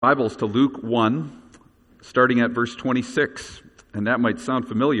Bibles to Luke 1, starting at verse 26. And that might sound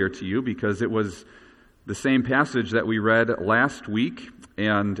familiar to you because it was the same passage that we read last week.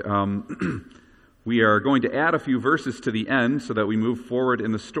 And we are going to add a few verses to the end so that we move forward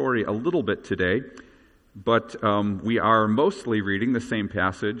in the story a little bit today. But we are mostly reading the same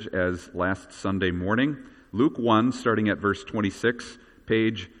passage as last Sunday morning. Luke 1, starting at verse 26,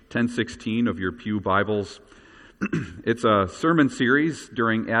 page 1016 of your pew Bibles. It's a sermon series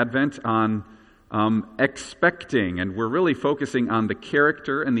during Advent on expecting, and we're really focusing on the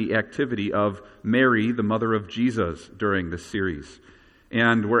character and the activity of Mary, the mother of Jesus, during this series.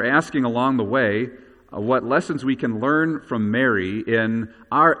 And we're asking along the way what lessons we can learn from Mary in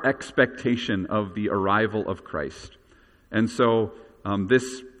our expectation of the arrival of Christ. And so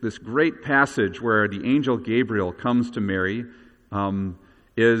this great passage where the angel Gabriel comes to Mary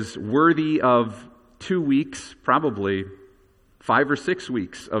is worthy of 2 weeks, probably 5 or 6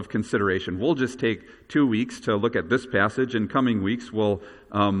 weeks of consideration. We'll just take 2 weeks to look at this passage. In coming weeks, we'll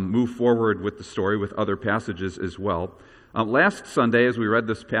move forward with the story with other passages as well. Last Sunday, as we read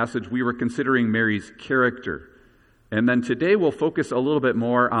this passage, we were considering Mary's character. And then today we'll focus a little bit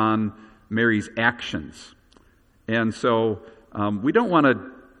more on Mary's actions. And so we don't want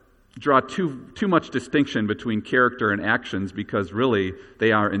to draw too much distinction between character and actions because really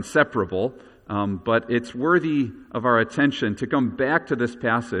they are inseparable. But it's worthy of our attention to come back to this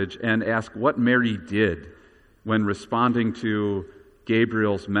passage and ask what Mary did when responding to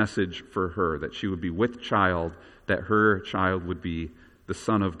Gabriel's message for her, that she would be with child, that her child would be the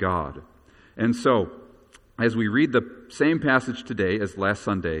Son of God. And so, as we read the same passage today as last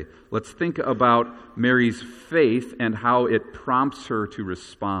Sunday, let's think about Mary's faith and how it prompts her to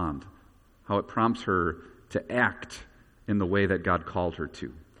respond, how it prompts her to act in the way that God called her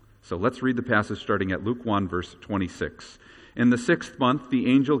to. So let's read the passage starting at Luke 1, verse 26. In the 6th month,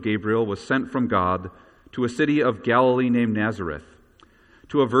 the angel Gabriel was sent from God to a city of Galilee named Nazareth,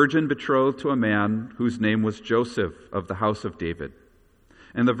 to a virgin betrothed to a man whose name was Joseph of the house of David.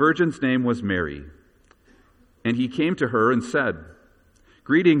 And the virgin's name was Mary. And he came to her and said,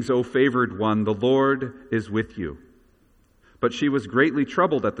 "Greetings, O favored one, the Lord is with you." But she was greatly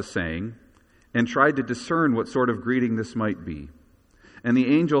troubled at the saying, and tried to discern what sort of greeting this might be. And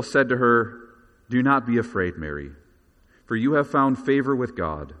the angel said to her, "Do not be afraid, Mary, for you have found favor with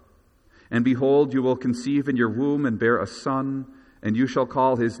God. And behold, you will conceive in your womb and bear a son, and you shall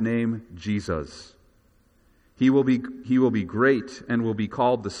call his name Jesus. He will be great and will be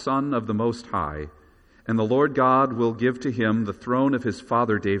called the Son of the Most High, and the Lord God will give to him the throne of his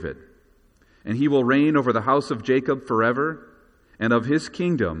father David. And he will reign over the house of Jacob forever, and of his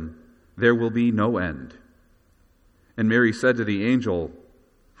kingdom there will be no end." And Mary said to the angel,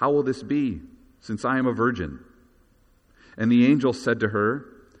 "How will this be, since I am a virgin?" And the angel said to her,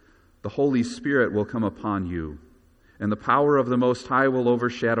 "The Holy Spirit will come upon you, and the power of the Most High will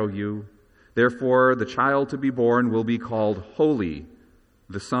overshadow you. Therefore, the child to be born will be called Holy,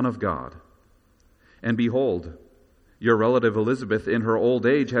 the Son of God. And behold, your relative Elizabeth in her old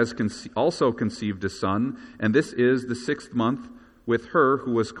age has also conceived a son, and this is the 6th month with her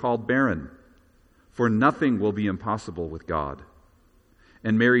who was called barren. For nothing will be impossible with God."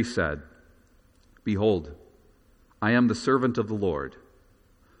 And Mary said, "Behold, I am the servant of the Lord.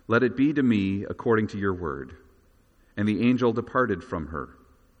 Let it be to me according to your word." And the angel departed from her.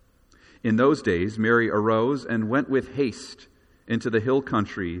 In those days Mary arose and went with haste into the hill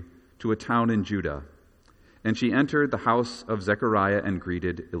country to a town in Judah. And she entered the house of Zechariah and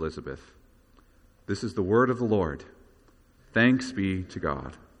greeted Elizabeth. This is the word of the Lord. Thanks be to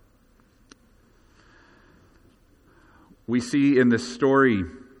God. We see in this story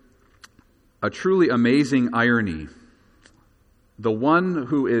a truly amazing irony. The one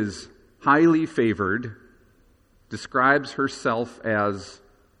who is highly favored describes herself as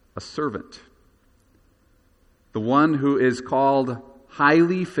a servant. The one who is called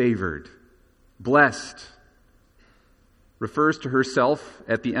highly favored, blessed, refers to herself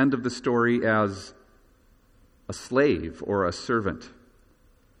at the end of the story as a slave or a servant.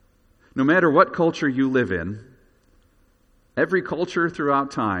 No matter what culture you live in, every culture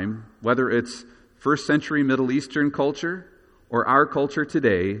throughout time, whether it's first century Middle Eastern culture or our culture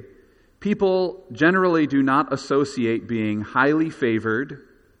today, people generally do not associate being highly favored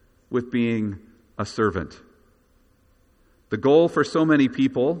with being a servant. The goal for so many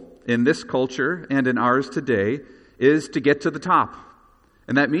people in this culture and in ours today is to get to the top.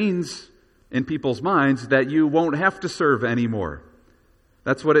 And that means, in people's minds, that you won't have to serve anymore.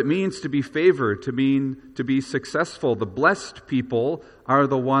 That's what it means to be favored, to be successful. The blessed people are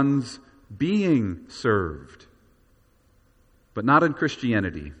the ones being served. But not in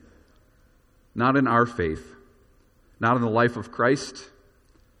Christianity, not in our faith, not in the life of Christ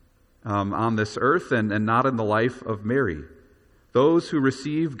on this earth, and not in the life of Mary. Those who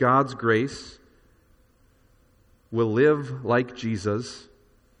receive God's grace will live like Jesus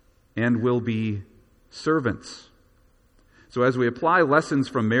and will be servants. So as we apply lessons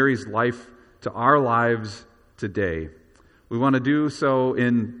from Mary's life to our lives today, we want to do so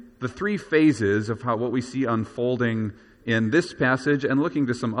in the three phases of what we see unfolding in this passage and looking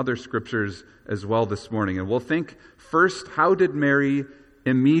to some other scriptures as well this morning. And we'll think first, how did Mary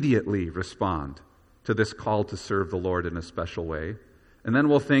immediately respond to this call to serve the Lord in a special way? And then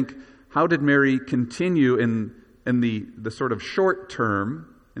we'll think, how did Mary continue in the sort of short term,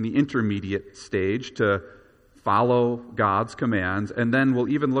 in the intermediate stage, to follow God's commands? And then we'll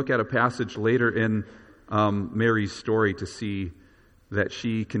even look at a passage later in Mary's story to see that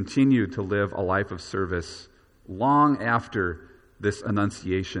she continued to live a life of service long after this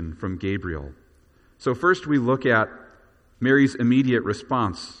annunciation from Gabriel. So first we look at Mary's immediate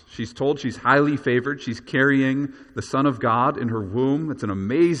response. She's told she's highly favored. She's carrying the Son of God in her womb. It's an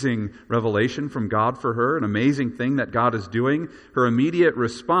amazing revelation from God for her, an amazing thing that God is doing. Her immediate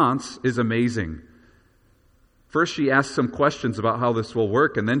response is amazing. First, she asks some questions about how this will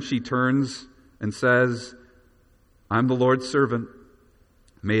work, and then she turns and says, "I'm the Lord's servant.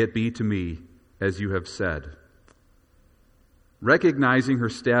 May it be to me as you have said." Recognizing her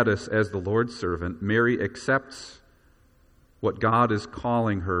status as the Lord's servant, Mary accepts what God is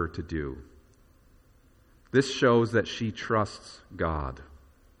calling her to do. This shows that she trusts God,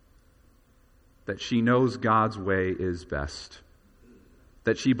 that she knows God's way is best,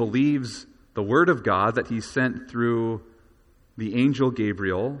 that she believes the word of God that He sent through the angel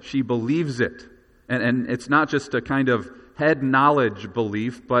Gabriel. She believes it. And it's not just a kind of head knowledge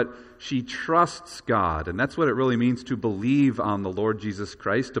belief, but she trusts God. And that's what it really means to believe on the Lord Jesus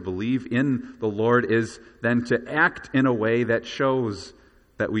Christ. To believe in the Lord is then to act in a way that shows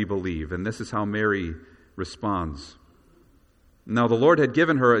that we believe. And this is how Mary responds. Now, the Lord had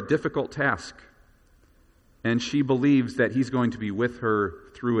given her a difficult task, and she believes that He's going to be with her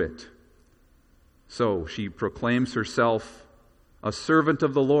through it. So she proclaims herself a servant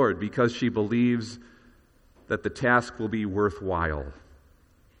of the Lord because she believes that the task will be worthwhile.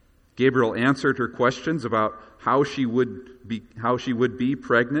 Gabriel answered her questions about how she would be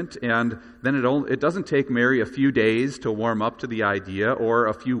pregnant, and then it doesn't take Mary a few days to warm up to the idea or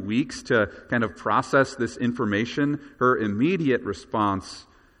a few weeks to kind of process this information. Her immediate response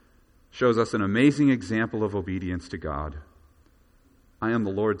shows us an amazing example of obedience to God. "I am the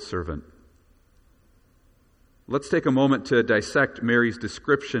Lord's servant." Let's take a moment to dissect Mary's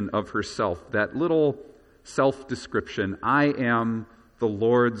description of herself, that little self-description, "I am the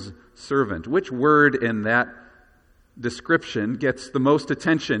Lord's servant." Which word in that description gets the most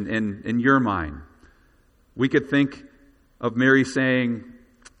attention in your mind? We could think of Mary saying,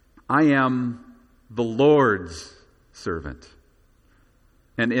 "I am the Lord's servant."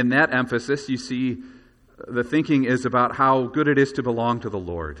 And in that emphasis, you see, the thinking is about how good it is to belong to the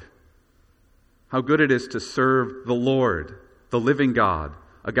Lord. How good it is to serve the Lord, the living God,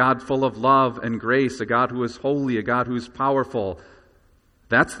 a God full of love and grace, a God who is holy, a God who is powerful.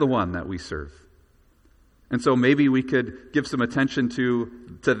 That's the one that we serve. And so maybe we could give some attention to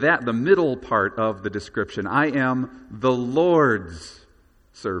that, the middle part of the description. "I am the Lord's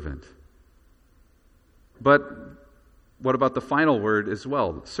servant." But what about the final word as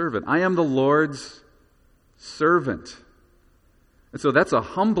well? Servant. "I am the Lord's servant." And so that's a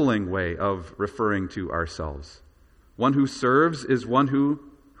humbling way of referring to ourselves. One who serves is one who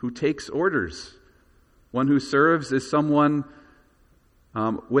takes orders. One who serves is someone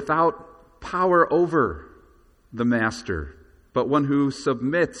without power over the master, but one who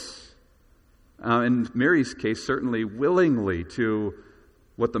submits, in Mary's case, certainly willingly to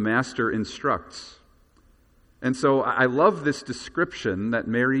what the master instructs. And so I love this description that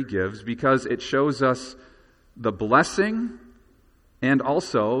Mary gives because it shows us the blessing and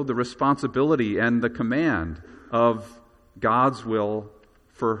also the responsibility and the command of God's will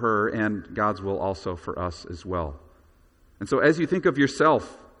for her and God's will also for us as well. And so as you think of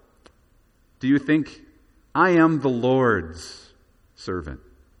yourself, do you think, "I am the Lord's servant"?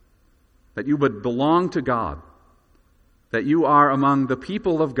 That you would belong to God, that you are among the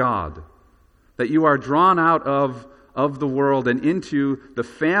people of God, that you are drawn out of the world and into the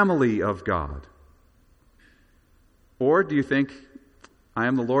family of God? Or do you think, "I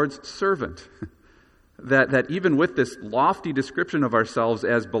am the Lord's servant"? that even with this lofty description of ourselves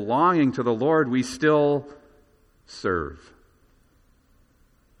as belonging to the Lord, we still serve.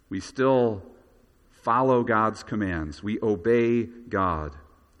 We still follow God's commands. We obey God.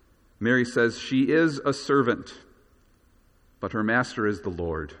 Mary says she is a servant, but her master is the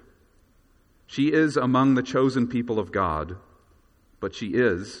Lord. She is among the chosen people of God, but she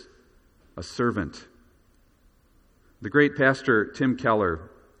is a servant. The great pastor Tim Keller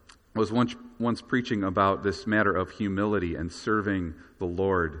was once preaching about this matter of humility and serving the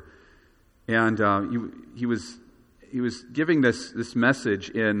Lord. And he was giving this message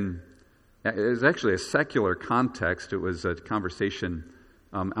in, it was actually a secular context. It was a conversation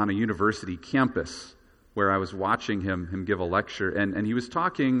on a university campus where I was watching him give a lecture. And he was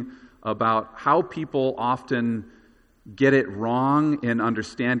talking about how people often get it wrong in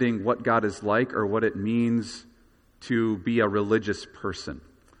understanding what God is like or what it means to be a religious person.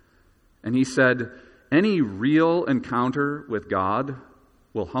 And he said, any real encounter with God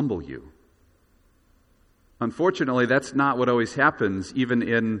will humble you. Unfortunately, that's not what always happens, even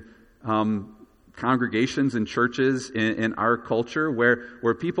in congregations and churches in our culture,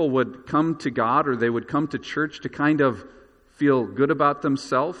 where people would come to God or they would come to church to kind of feel good about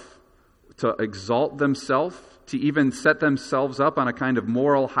themselves, to exalt themselves, to even set themselves up on a kind of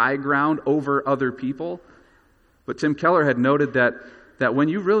moral high ground over other people. But Tim Keller had noted that when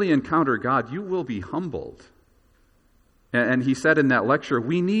you really encounter God, you will be humbled. And he said in that lecture,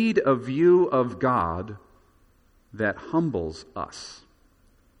 we need a view of God that humbles us.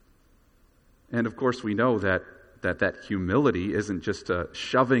 And of course we know that humility isn't just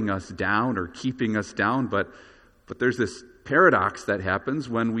shoving us down or keeping us down, but there's this paradox that happens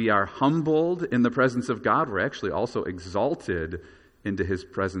when we are humbled in the presence of God. We're actually also exalted into His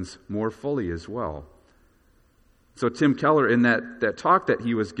presence more fully as well. So Tim Keller, in that talk that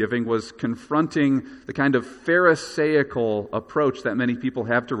he was giving, was confronting the kind of Pharisaical approach that many people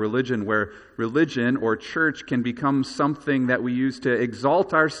have to religion, where religion or church can become something that we use to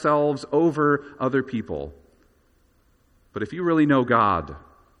exalt ourselves over other people. But if you really know God,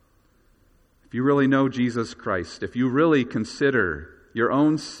 if you really know Jesus Christ, if you really consider your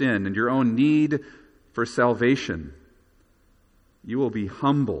own sin and your own need for salvation, you will be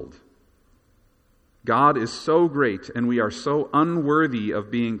humbled. God is so great, and we are so unworthy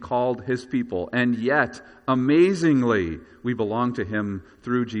of being called His people, and yet, amazingly, we belong to Him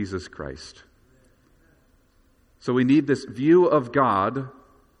through Jesus Christ. So we need this view of God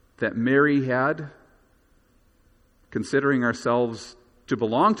that Mary had, considering ourselves to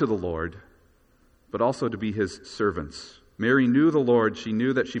belong to the Lord, but also to be His servants. Mary knew the Lord, she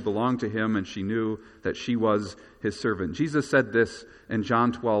knew that she belonged to Him, and she knew that she was His servant. Jesus said this in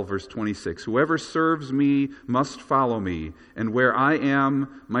John 12, verse 26, "Whoever serves me must follow me, and where I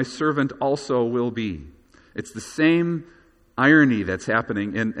am, my servant also will be." It's the same irony that's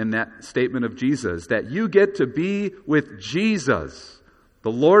happening in that statement of Jesus, that you get to be with Jesus,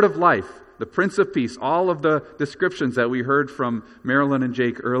 the Lord of life, the Prince of Peace, all of the descriptions that we heard from Marilyn and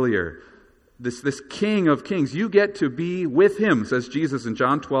Jake earlier. This King of Kings, you get to be with Him, says Jesus in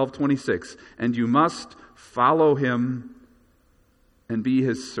John 12:26, and you must follow Him and be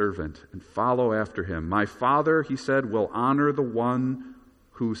His servant and follow after Him. My Father, He said, will honor the one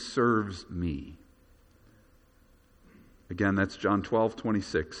who serves me. Again, that's John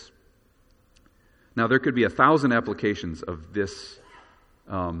 12:26. Now, there could be 1,000 applications of this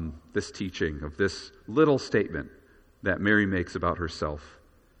teaching, of this little statement that Mary makes about herself.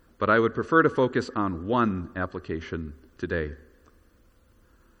 But I would prefer to focus on one application today.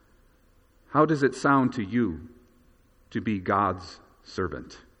 How does it sound to you to be God's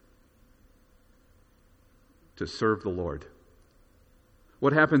servant? To serve the Lord?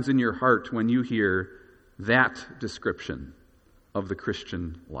 What happens in your heart when you hear that description of the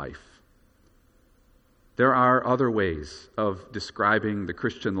Christian life? There are other ways of describing the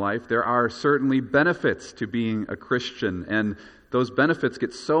Christian life. There are certainly benefits to being a Christian, and those benefits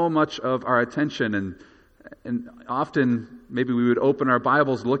get so much of our attention, and often maybe we would open our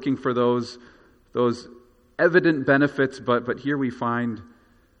Bibles looking for those evident benefits, but here we find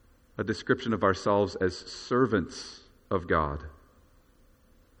a description of ourselves as servants of God.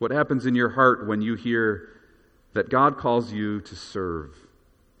 What happens in your heart when you hear that God calls you to serve?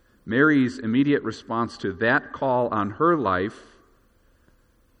 Mary's immediate response to that call on her life,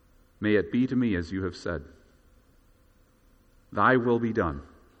 "May it be to me as you have said. Thy will be done."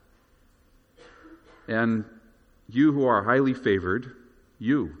 And you who are highly favored,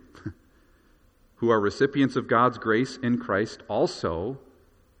 you who are recipients of God's grace in Christ, also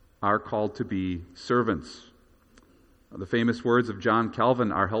are called to be servants. The famous words of John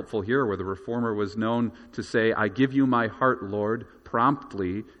Calvin are helpful here, where the Reformer was known to say, "I give you my heart, Lord,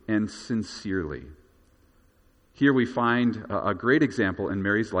 promptly and sincerely." Here we find a great example in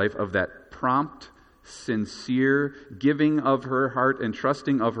Mary's life of that prompt sincere giving of her heart and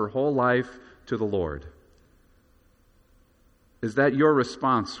trusting of her whole life to the Lord? Is that your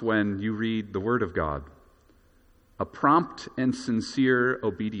response when you read the Word of God? A prompt and sincere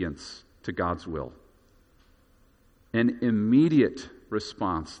obedience to God's will. An immediate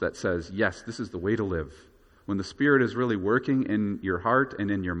response that says, yes, this is the way to live. When the Spirit is really working in your heart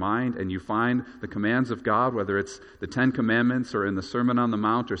and in your mind, and you find the commands of God, whether it's the 10 Commandments or in the Sermon on the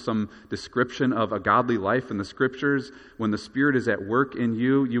Mount or some description of a godly life in the Scriptures, when the Spirit is at work in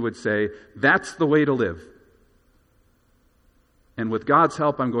you, you would say, that's the way to live. And with God's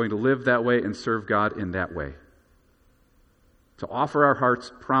help, I'm going to live that way and serve God in that way. To offer our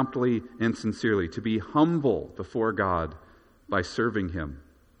hearts promptly and sincerely, to be humble before God by serving Him.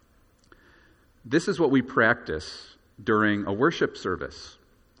 This is what we practice during a worship service.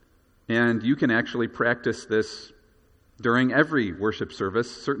 And you can actually practice this during every worship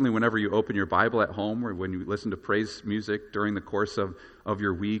service, certainly whenever you open your Bible at home or when you listen to praise music during the course of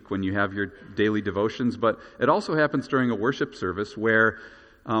your week, when you have your daily devotions. But it also happens during a worship service where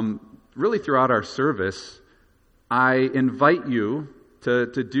really throughout our service, I invite you to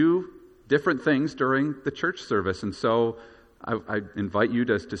do different things during the church service. And so I invite you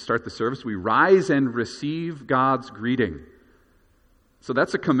to start the service. We rise and receive God's greeting. So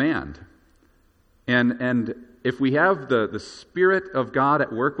that's a command. And if we have the Spirit of God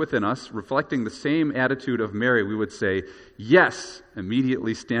at work within us, reflecting the same attitude of Mary, we would say, yes,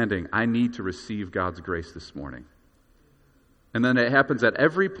 immediately standing, I need to receive God's grace this morning. And then it happens at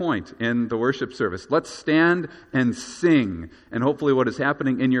every point in the worship service. Let's stand and sing. And hopefully what is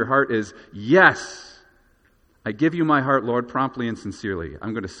happening in your heart is, yes, I give you my heart, Lord, promptly and sincerely.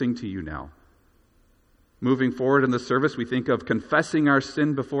 I'm going to sing to you now. Moving forward in the service, we think of confessing our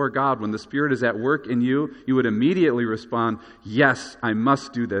sin before God. When the Spirit is at work in you, you would immediately respond, yes, I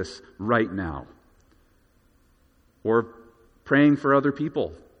must do this right now. Or praying for other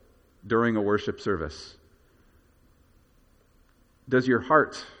people during a worship service. Does your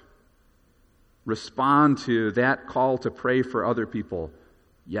heart respond to that call to pray for other people?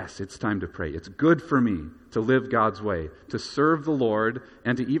 Yes, it's time to pray. It's good for me to live God's way, to serve the Lord,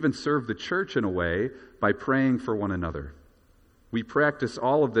 and to even serve the church in a way by praying for one another. We practice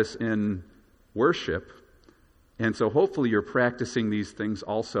all of this in worship, and so hopefully you're practicing these things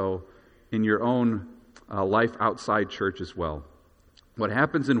also in your own life outside church as well. What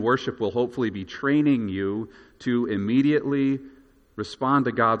happens in worship will hopefully be training you to immediately respond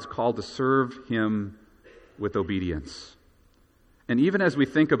to God's call to serve Him with obedience. And even as we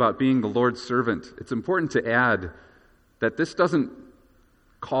think about being the Lord's servant, it's important to add that this doesn't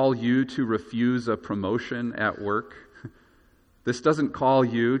call you to refuse a promotion at work. This doesn't call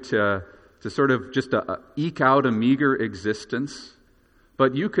you to sort of just eke out a meager existence.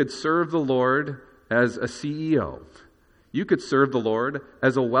 But you could serve the Lord as a CEO. You could serve the Lord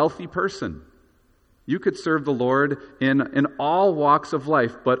as a wealthy person. You could serve the Lord in all walks of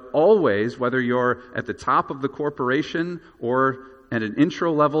life, but always, whether you're at the top of the corporation or at an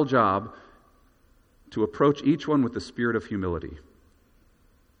intro-level job, to approach each one with the spirit of humility.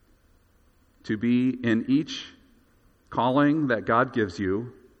 To be in each calling that God gives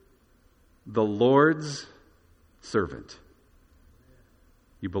you, the Lord's servant.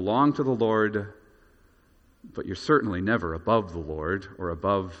 You belong to the Lord, but you're certainly never above the Lord or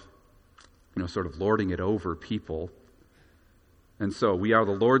above, sort of lording it over people. And so we are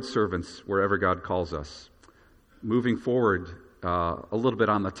the Lord's servants wherever God calls us. Moving forward a little bit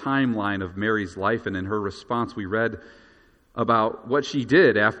on the timeline of Mary's life, and in her response we read about what she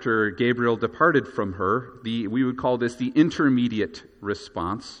did after Gabriel departed from her. We would call this the intermediate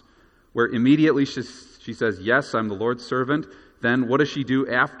response, where immediately she says, yes, I'm the Lord's servant. Then what does she do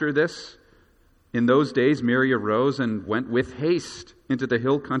after this? In those days, Mary arose and went with haste into the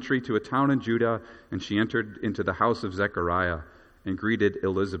hill country to a town in Judah, and she entered into the house of Zechariah and greeted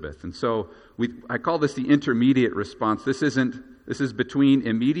Elizabeth. And so I call this the intermediate response. This is between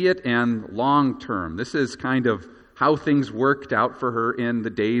immediate and long term. This is kind of how things worked out for her in the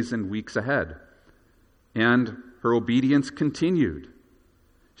days and weeks ahead. And her obedience continued.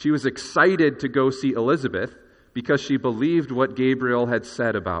 She was excited to go see Elizabeth because she believed what Gabriel had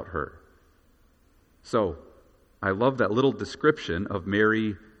said about her. So, I love that little description of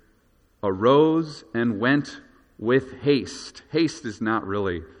Mary arose and went with haste. Haste is not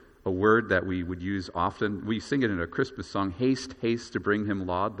really a word that we would use often. We sing it in a Christmas song, haste, haste to bring him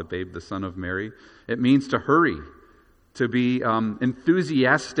laud, the babe, the son of Mary. It means to hurry, to be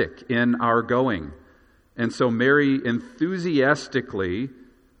enthusiastic in our going. And so Mary enthusiastically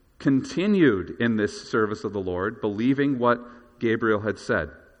continued in this service of the Lord, believing what Gabriel had said.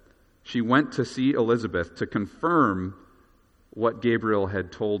 she went to see Elizabeth to confirm what Gabriel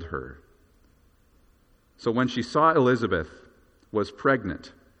had told her. So when she saw Elizabeth was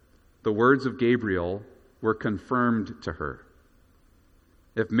pregnant, the words of Gabriel were confirmed to her.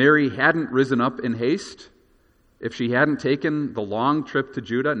 If Mary hadn't risen up in haste, if she hadn't taken the long trip to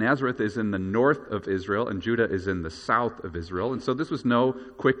Judah — Nazareth is in the north of Israel and Judah is in the south of Israel, and so this was no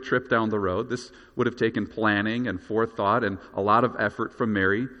quick trip down the road. This would have taken planning and forethought and a lot of effort from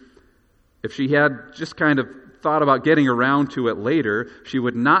Mary. If she had just kind of thought about getting around to it later, she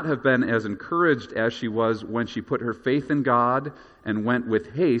would not have been as encouraged as she was when she put her faith in God and went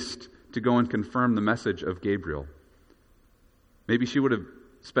with haste to go and confirm the message of Gabriel. Maybe she would have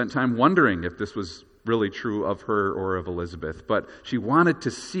spent time wondering if this was really true of her or of Elizabeth, but she wanted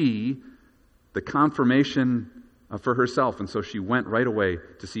to see the confirmation for herself, and so she went right away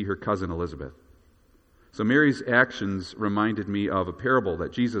to see her cousin Elizabeth. So Mary's actions reminded me of a parable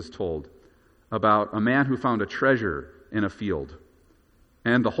that Jesus told about a man who found a treasure in a field.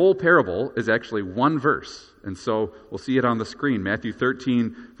 And the whole parable is actually one verse, and so we'll see it on the screen. Matthew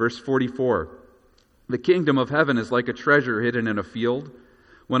 13, verse 44. The kingdom of heaven is like a treasure hidden in a field.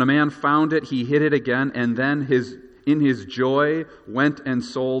 When a man found it, he hid it again, and then in his joy went and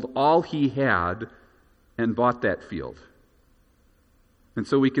sold all he had and bought that field. And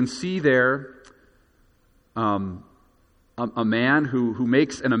so we can see there a man who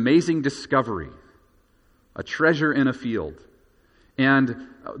makes an amazing discovery, a treasure in a field. And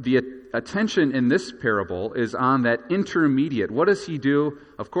the attention in this parable is on that intermediate. What does he do?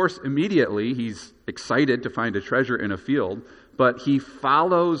 Of course, immediately he's excited to find a treasure in a field, but he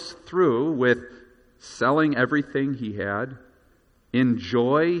follows through with selling everything he had. In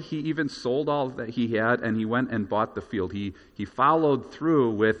joy, he even sold all that he had, and he went and bought the field. He followed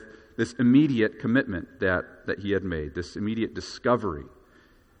through with this immediate commitment that he had made, this immediate discovery.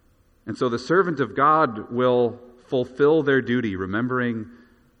 And so the servant of God will fulfill their duty, remembering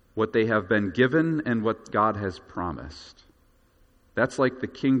what they have been given and what God has promised. That's like the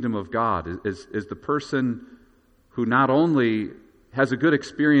kingdom of God, is the person who not only has a good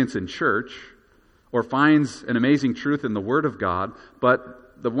experience in church or finds an amazing truth in the Word of God,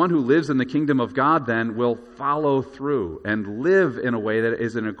 but the one who lives in the kingdom of God then will follow through and live in a way that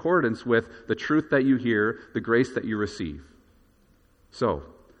is in accordance with the truth that you hear, the grace that you receive. So,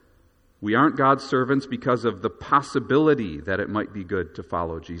 we aren't God's servants because of the possibility that it might be good to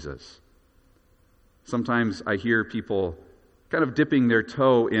follow Jesus. Sometimes I hear people kind of dipping their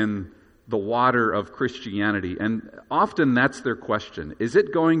toe in the water of Christianity, and often that's their question. Is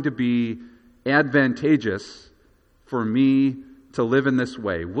it going to be advantageous for me to live in this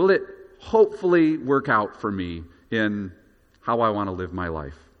way? Will it hopefully work out for me in how I want to live my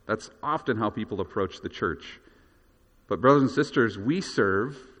life? That's often how people approach the church. But brothers and sisters, we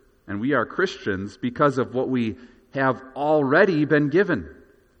serve and we are Christians because of what we have already been given,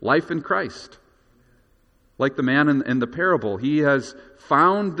 life in Christ. Like the man in the parable, he has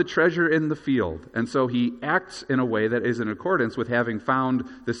found the treasure in the field, and so he acts in a way that is in accordance with having found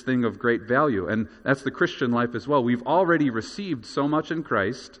this thing of great value. And that's the Christian life as well. We've already received so much in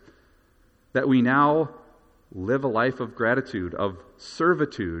Christ that we now live a life of gratitude, of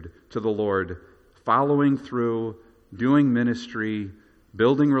servitude to the Lord, following through, doing ministry,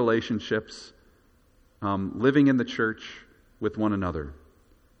 building relationships, living in the church with one another.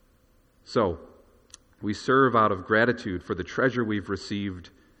 So, we serve out of gratitude for the treasure we've received.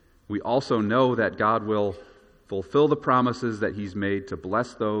 We also know that God will fulfill the promises that He's made to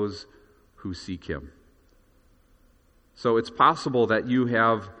bless those who seek Him. So it's possible that you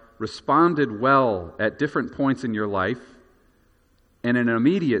have responded well at different points in your life in an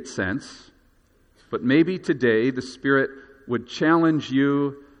immediate sense, but maybe today the Spirit would challenge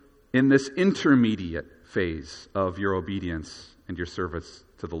you in this intermediate phase of your obedience and your service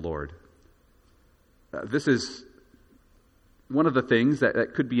to the Lord. This is one of the things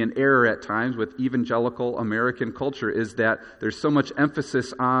that could be an error at times with evangelical American culture, is that there's so much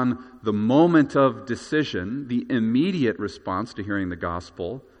emphasis on the moment of decision, the immediate response to hearing the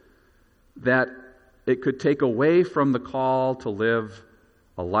gospel, that it could take away from the call to live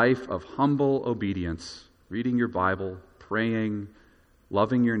a life of humble obedience, reading your Bible, praying,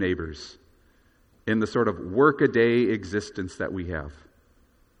 loving your neighbors, in the sort of work-a-day existence that we have.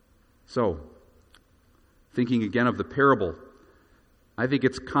 So, thinking again of the parable, I think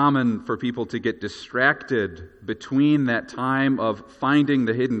it's common for people to get distracted between that time of finding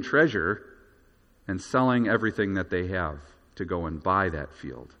the hidden treasure and selling everything that they have to go and buy that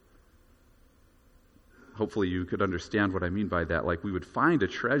field. Hopefully you could understand what I mean by that. Like, we would find a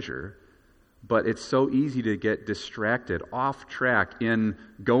treasure, But it's so easy to get distracted, off track in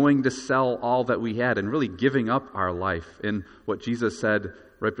going to sell all that we had and really giving up our life. In what Jesus said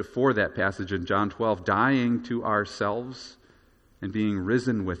right before that passage in John 12, dying to ourselves and being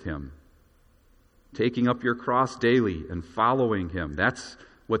risen with Him. Taking up your cross daily and following Him. That's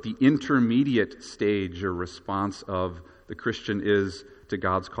what the intermediate stage or response of the Christian is to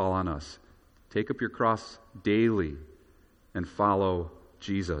God's call on us. Take up your cross daily and follow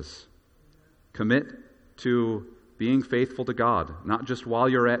Jesus. Commit to being faithful to God, not just while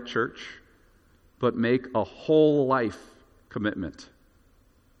you're at church, but make a whole life commitment.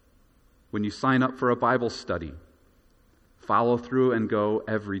 When you sign up for a Bible study, follow through and go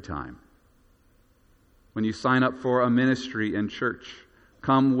every time. When you sign up for a ministry in church,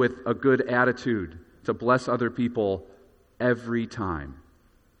 come with a good attitude to bless other people every time.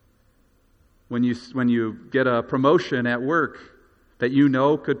 When you get a promotion at work that you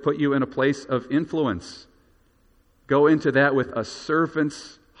know could put you in a place of influence, go into that with a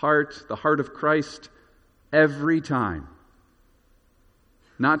servant's heart, the heart of Christ, every time.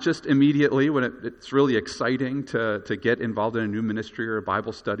 Not just immediately when it's really exciting to get involved in a new ministry or a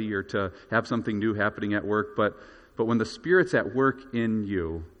Bible study or to have something new happening at work, but when the Spirit's at work in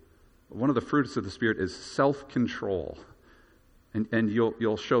you, one of the fruits of the Spirit is self-control. And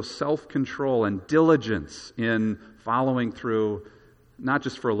you'll show self-control and diligence in following through, not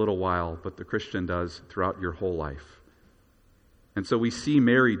just for a little while, but the Christian does throughout your whole life. And so we see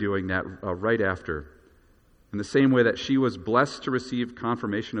Mary doing that right after. In the same way that she was blessed to receive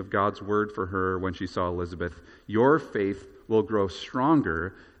confirmation of God's word for her when she saw Elizabeth, your faith will grow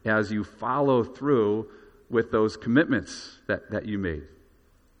stronger as you follow through with those commitments that you made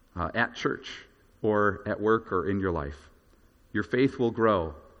at church or at work or in your life. Your faith will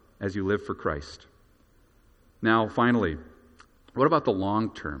grow as you live for Christ. Now, finally, what about the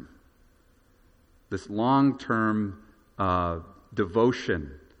long term? This long-term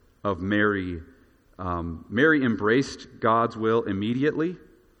devotion of Mary. Mary embraced God's will immediately.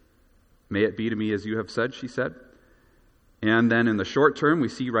 May it be to me as you have said, she said. And then in the short term, we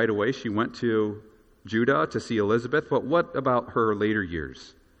see right away she went to Judah to see Elizabeth. But what about her later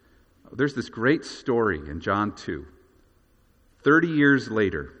years? There's this great story in John 2. 30 years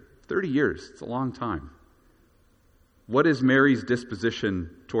later. 30 years, it's a long time. What is Mary's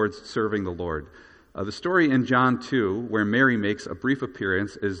disposition towards serving the Lord? The story in John 2, where Mary makes a brief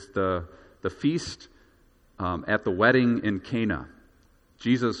appearance, is the feast at the wedding in Cana,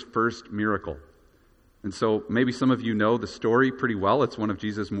 Jesus' first miracle. And so maybe some of you know the story pretty well. It's one of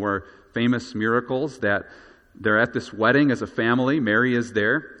Jesus' more famous miracles that they're at this wedding as a family. Mary is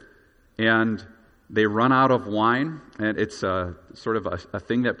there, and they run out of wine, and it's sort of a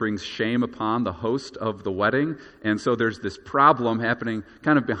thing that brings shame upon the host of the wedding. And so there's this problem happening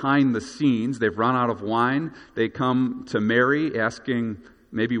kind of behind the scenes. They've run out of wine. They come to Mary asking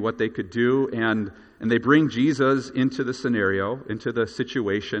maybe what they could do, and they bring Jesus into the scenario, into the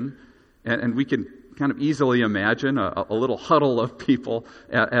situation, and we can kind of easily imagine a little huddle of people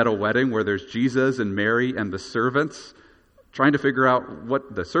at a wedding where there's Jesus and Mary and the servants trying to figure out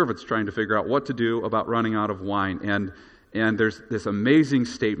what to do about running out of wine. And there's this amazing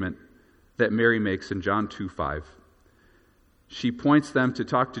statement that Mary makes in John 2:5. She points them to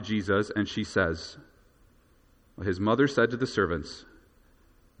talk to Jesus, and she says, his mother said to the servants,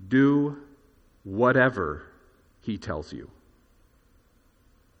 "Do whatever he tells you."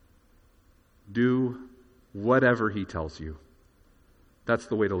 Do whatever he tells you. That's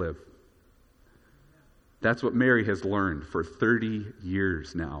the way to live. That's what Mary has learned for 30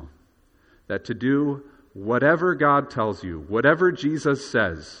 years now. That to do whatever God tells you, whatever Jesus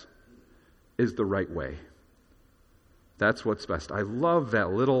says, is the right way. That's what's best. I love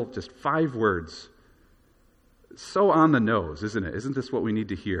that little, just 5 words. So on the nose, isn't it? Isn't this what we need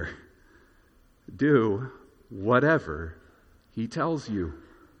to hear? Do whatever he tells you.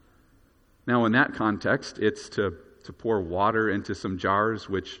 Now, in that context, it's to pour water into some jars,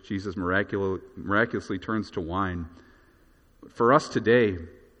 which Jesus miraculously turns to wine. For us today,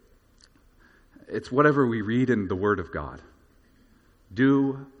 it's whatever we read in the Word of God.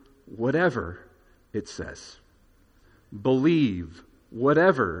 Do whatever it says. Believe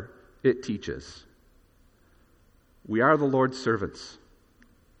whatever it teaches. We are the Lord's servants.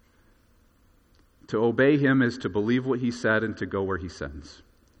 To obey Him is to believe what He said and to go where He sends.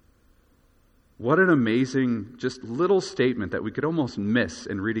 What an amazing, just little statement that we could almost miss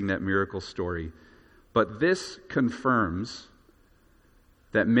in reading that miracle story. But this confirms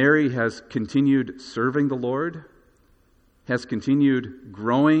that Mary has continued serving the Lord, has continued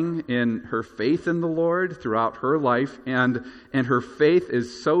growing in her faith in the Lord throughout her life, and her faith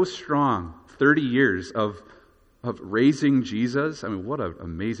is so strong 30 years of raising Jesus. I mean, what an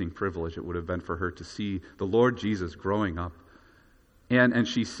amazing privilege it would have been for her to see the Lord Jesus growing up. And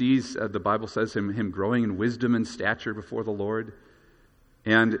she sees, the Bible says, him growing in wisdom and stature before the Lord.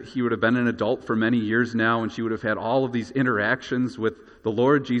 And he would have been an adult for many years now, and she would have had all of these interactions with the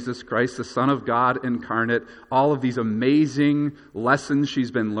Lord Jesus Christ, the Son of God incarnate, all of these amazing lessons she's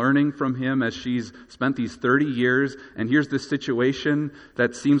been learning from him as she's spent these 30 years. And here's this situation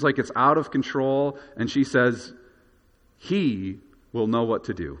that seems like it's out of control, and she says, he will know what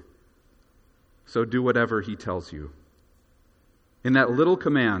to do. So do whatever he tells you. In that little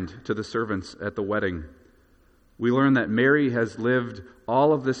command to the servants at the wedding, we learn that Mary has lived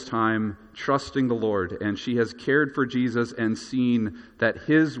all of this time trusting the Lord, and she has cared for Jesus and seen that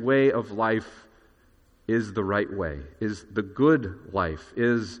his way of life is the right way, is the good life,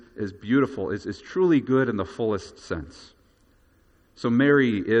 is beautiful, is truly good in the fullest sense. So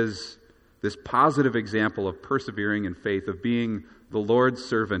Mary is this positive example of persevering in faith, of being the Lord's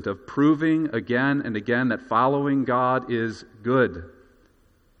servant, of proving again and again that following God is good,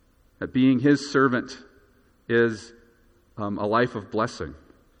 that being his servant is a life of blessing.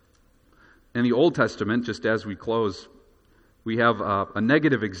 In the Old Testament, just as we close, we have a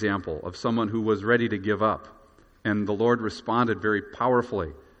negative example of someone who was ready to give up, and the Lord responded very powerfully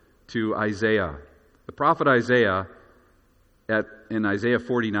to Isaiah. The prophet Isaiah, in Isaiah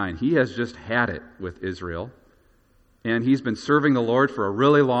 49, he has just had it with Israel, and he's been serving the Lord for a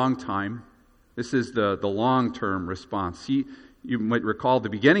really long time. This is the long-term response. You might recall the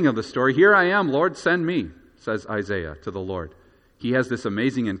beginning of the story. Here I am, Lord, send me, says Isaiah to the Lord. He has this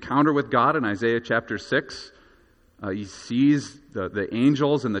amazing encounter with God in Isaiah chapter 6. He sees the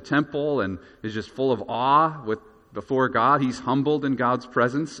angels in the temple and is just full of awe before God. He's humbled in God's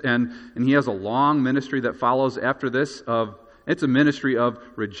presence, and he has a long ministry that follows after this. It's a ministry of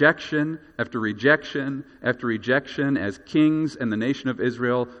rejection after rejection after rejection as kings and the nation of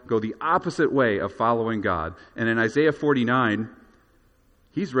Israel go the opposite way of following God. And in Isaiah 49,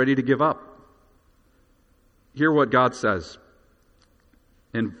 he's ready to give up. Hear what God says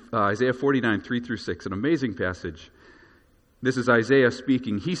in Isaiah 49, 3 through 6, an amazing passage. This is Isaiah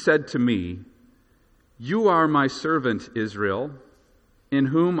speaking. He said to me, "You are my servant, Israel, in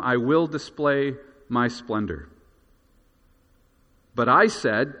whom I will display my splendor." But I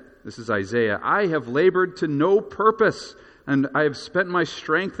said, this is Isaiah, "I have labored to no purpose, and I have spent my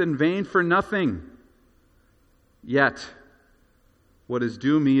strength in vain for nothing. Yet, what is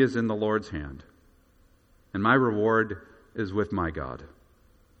due me is in the Lord's hand, and my reward is with my God.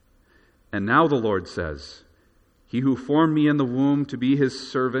 And now the Lord says, He who formed me in the womb to be His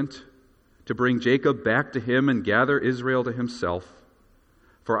servant, to bring Jacob back to Him and gather Israel to Himself.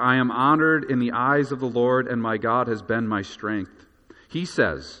 For I am honored in the eyes of the Lord, and my God has been my strength. He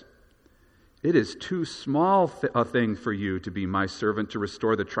says, it is too small a thing for you to be my servant to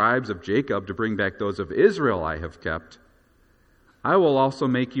restore the tribes of Jacob, to bring back those of Israel I have kept. I will also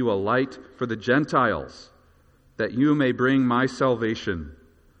make you a light for the Gentiles, that you may bring my salvation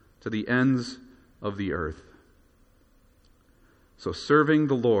to the ends of the earth." So serving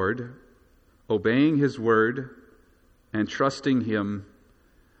the Lord, obeying His word, and trusting Him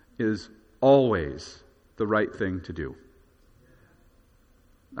is always the right thing to do.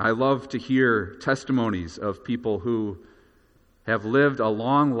 I love to hear testimonies of people who have lived a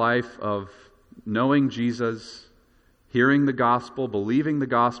long life of knowing Jesus, hearing the gospel, believing the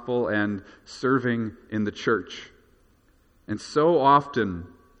gospel, and serving in the church. And so often,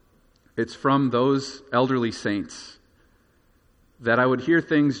 it's from those elderly saints that I would hear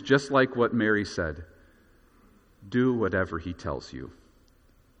things just like what Mary said. Do whatever He tells you.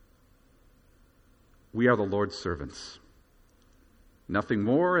 We are the Lord's servants. Nothing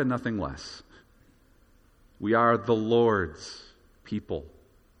more and nothing less. We are the Lord's people,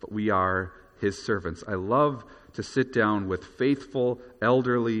 but we are His servants. I love to sit down with faithful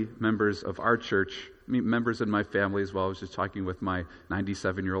elderly members of our church, members in my family as well. I was just talking with my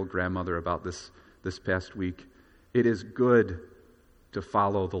 97-year-old grandmother about this past week. It is good to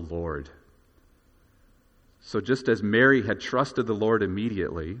follow the Lord. So just as Mary had trusted the Lord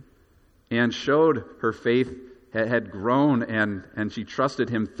immediately and showed her faith had grown and she trusted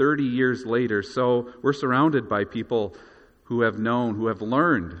Him 30 years later, so we're surrounded by people who have known, who have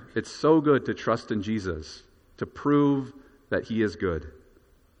learned. It's so good to trust in Jesus, to prove that He is good.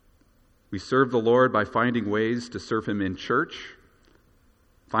 We serve the Lord by finding ways to serve Him in church,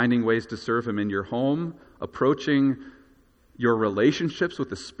 finding ways to serve Him in your home, approaching your relationships with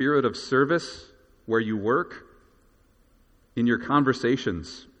the spirit of service where you work, in your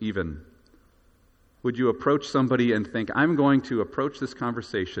conversations even. Would you approach somebody and think, I'm going to approach this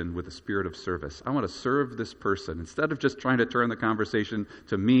conversation with a spirit of service. I want to serve this person. Instead of just trying to turn the conversation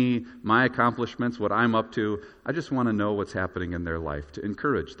to me, my accomplishments, what I'm up to, I just want to know what's happening in their life to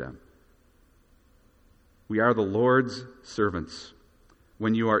encourage them. We are the Lord's servants.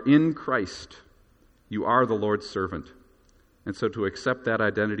 When you are in Christ, you are the Lord's servant. And so to accept that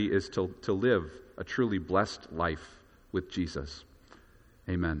identity is to live a truly blessed life with Jesus.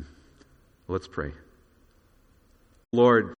 Amen. Let's pray. Lord,